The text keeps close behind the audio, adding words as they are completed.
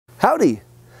Howdy!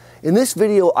 In this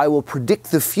video, I will predict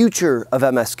the future of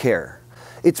MS care.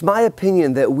 It's my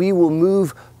opinion that we will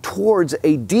move towards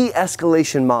a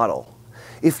de-escalation model.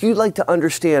 If you'd like to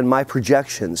understand my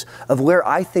projections of where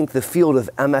I think the field of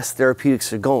MS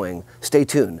therapeutics are going, stay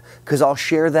tuned, because I'll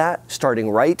share that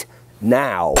starting right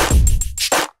now.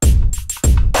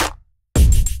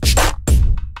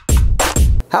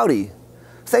 Howdy!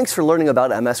 Thanks for learning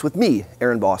about MS with me,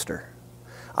 Boster.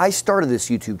 I started this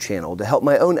YouTube channel to help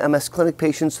my own MS clinic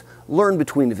patients learn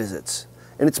between visits,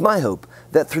 and it's my hope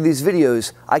that through these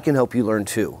videos I can help you learn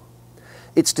too.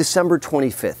 It's December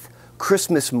 25th,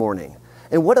 Christmas morning,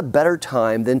 and what a better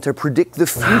time than to predict the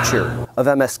future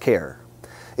of MS care.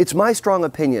 It's my strong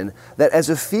opinion that as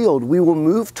a field we will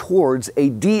move towards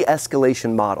a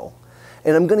de-escalation model,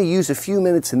 and I'm going to use a few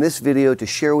minutes in this video to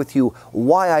share with you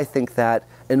why I think that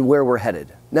and where we're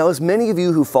headed. Now, as many of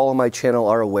you who follow my channel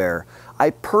are aware, I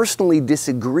personally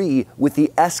disagree with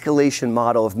the escalation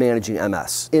model of managing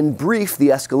MS. In brief, the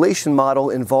escalation model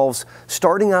involves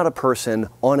starting out a person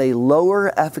on a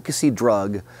lower efficacy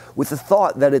drug with the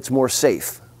thought that it's more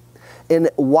safe and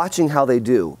watching how they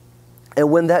do.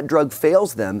 And when that drug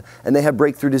fails them and they have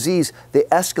breakthrough disease, they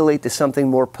escalate to something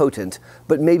more potent,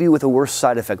 but maybe with a worse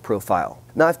side effect profile.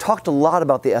 Now, I've talked a lot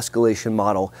about the escalation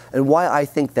model and why I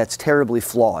think that's terribly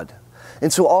flawed.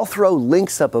 And so I'll throw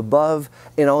links up above,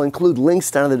 and I'll include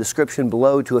links down in the description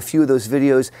below to a few of those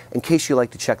videos in case you like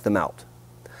to check them out.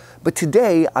 But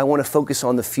today, I want to focus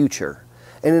on the future.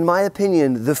 And in my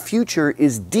opinion, the future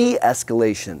is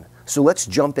de-escalation. So let's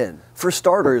jump in. For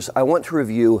starters, I want to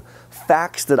review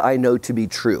facts that I know to be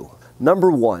true.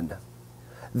 Number one,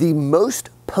 the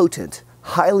most potent,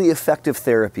 highly effective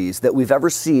therapies that we've ever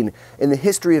seen in the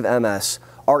history of MS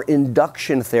are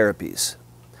induction therapies.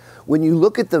 When you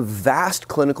look at the vast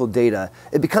clinical data,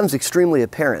 it becomes extremely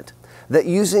apparent that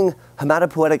using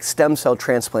hematopoietic stem cell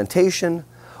transplantation,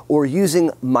 or using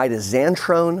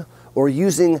mitoxantrone, or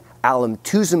using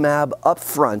alemtuzumab up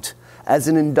front as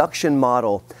an induction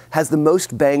model has the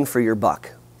most bang for your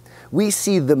buck. We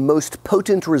see the most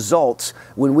potent results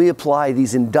when we apply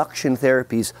these induction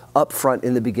therapies up front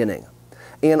in the beginning.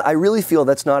 And I really feel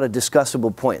that's not a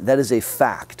discussable point. That is a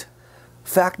fact.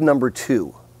 Fact number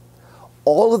two.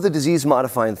 All of the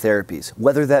disease-modifying therapies,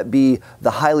 whether that be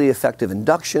the highly effective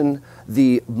induction,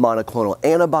 the monoclonal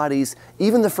antibodies,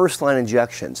 even the first-line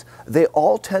injections, they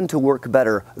all tend to work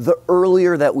better the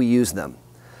earlier that we use them.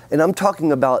 And I'm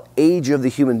talking about age of the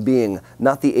human being,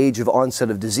 not the age of onset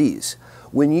of disease.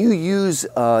 When you use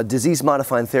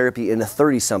disease-modifying therapy in a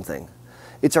 30-something,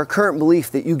 it's our current belief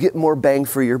that you get more bang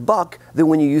for your buck than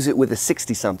when you use it with a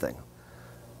 60-something.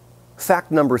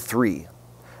 Fact number three.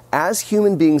 As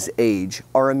human beings age,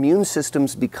 our immune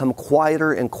systems become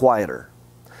quieter and quieter.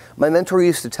 My mentor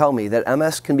used to tell me that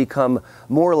MS can become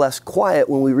more or less quiet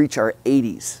when we reach our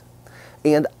 80s.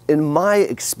 And in my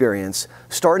experience,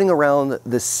 starting around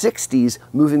the 60s,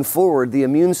 moving forward, the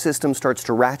immune system starts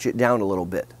to ratchet down a little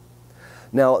bit.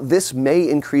 Now, this may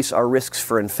increase our risks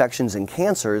for infections and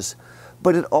cancers,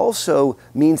 but it also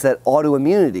means that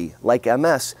autoimmunity, like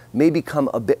MS, may become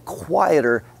a bit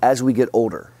quieter as we get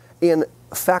older. And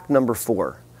fact number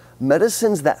four,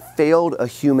 medicines that failed a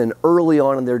human early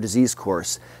on in their disease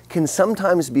course can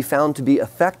sometimes be found to be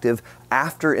effective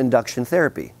after induction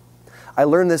therapy. I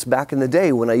learned this back in the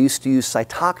day when I used to use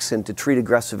Cytoxan to treat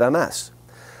aggressive MS.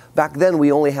 Back then,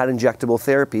 we only had injectable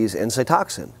therapies and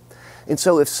Cytoxan. And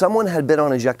so if someone had been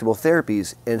on injectable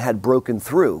therapies and had broken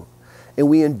through, and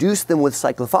we induced them with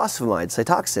cyclophosphamide,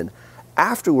 Cytoxan,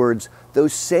 afterwards,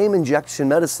 those same injection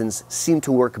medicines seem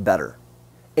to work better.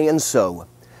 And so,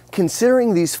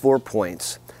 considering these 4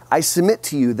 points, I submit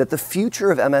to you that the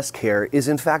future of MS care is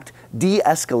in fact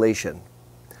de-escalation.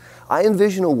 I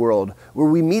envision a world where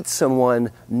we meet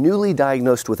someone newly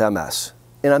diagnosed with MS,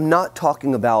 and I'm not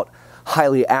talking about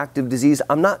highly active disease,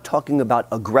 I'm not talking about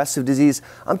aggressive disease,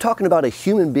 I'm talking about a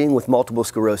human being with multiple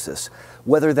sclerosis,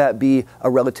 whether that be a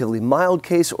relatively mild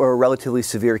case or a relatively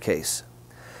severe case.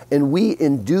 And we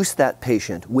induce that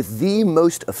patient with the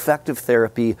most effective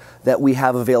therapy that we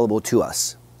have available to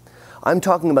us. I'm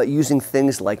talking about using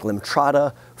things like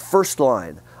Lemtrada, first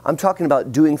line. I'm talking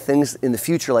about doing things in the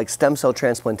future like stem cell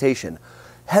transplantation,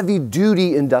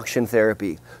 heavy-duty induction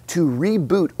therapy to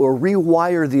reboot or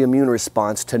rewire the immune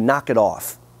response to knock it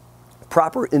off.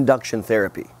 Proper induction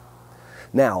therapy.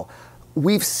 Now,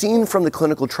 we've seen from the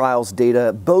clinical trials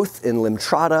data, both in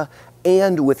Lemtrada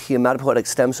and with hematopoietic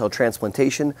stem cell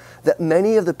transplantation, that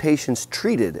many of the patients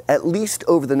treated, at least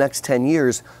over the next 10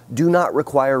 years, do not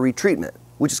require retreatment,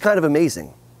 which is kind of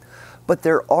amazing. But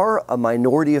there are a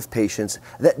minority of patients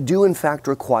that do in fact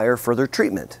require further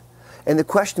treatment. And the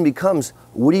question becomes,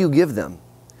 what do you give them?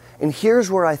 And here's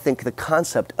where I think the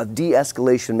concept of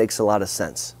de-escalation makes a lot of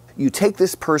sense. You take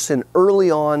this person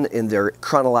early on in their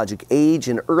chronologic age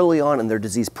and early on in their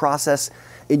disease process,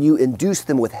 and you induce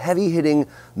them with heavy-hitting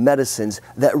medicines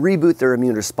that reboot their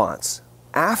immune response.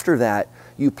 After that,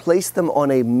 you place them on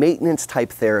a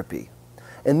maintenance-type therapy.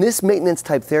 And this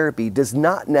maintenance-type therapy does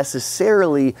not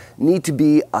necessarily need to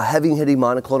be a heavy-hitting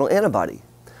monoclonal antibody.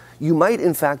 You might,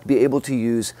 in fact, be able to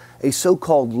use a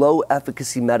so-called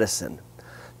low-efficacy medicine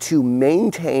to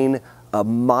maintain a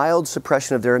mild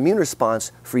suppression of their immune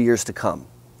response for years to come.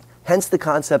 Hence the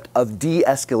concept of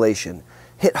de-escalation.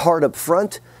 Hit hard up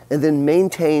front and then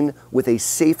maintain with a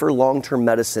safer long-term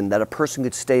medicine that a person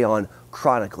could stay on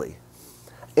chronically.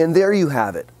 And there you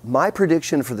have it, my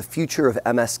prediction for the future of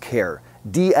MS care,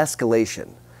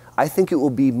 de-escalation. I think it will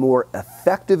be more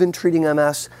effective in treating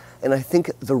MS, and I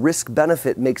think the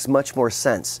risk-benefit makes much more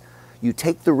sense. You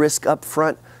take the risk up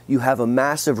front, you have a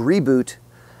massive reboot,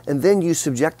 and then you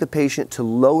subject the patient to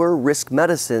lower risk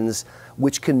medicines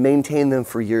which can maintain them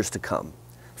for years to come.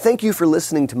 Thank you for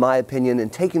listening to my opinion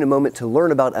and taking a moment to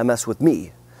learn about MS with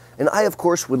me. And I, of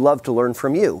course, would love to learn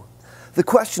from you. The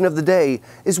question of the day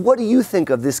is, what do you think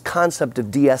of this concept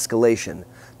of de-escalation?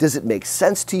 Does it make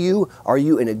sense to you? Are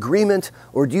you in agreement?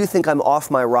 Or do you think I'm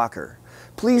off my rocker?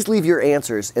 Please leave your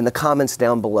answers in the comments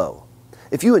down below.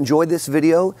 If you enjoyed this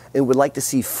video and would like to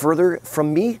see further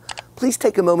from me, please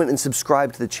take a moment and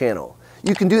subscribe to the channel.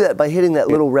 You can do that by hitting that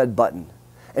little red button.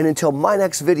 And until my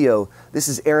next video, this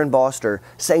is Boster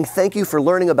saying thank you for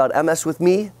learning about MS with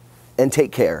me, and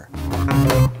take care.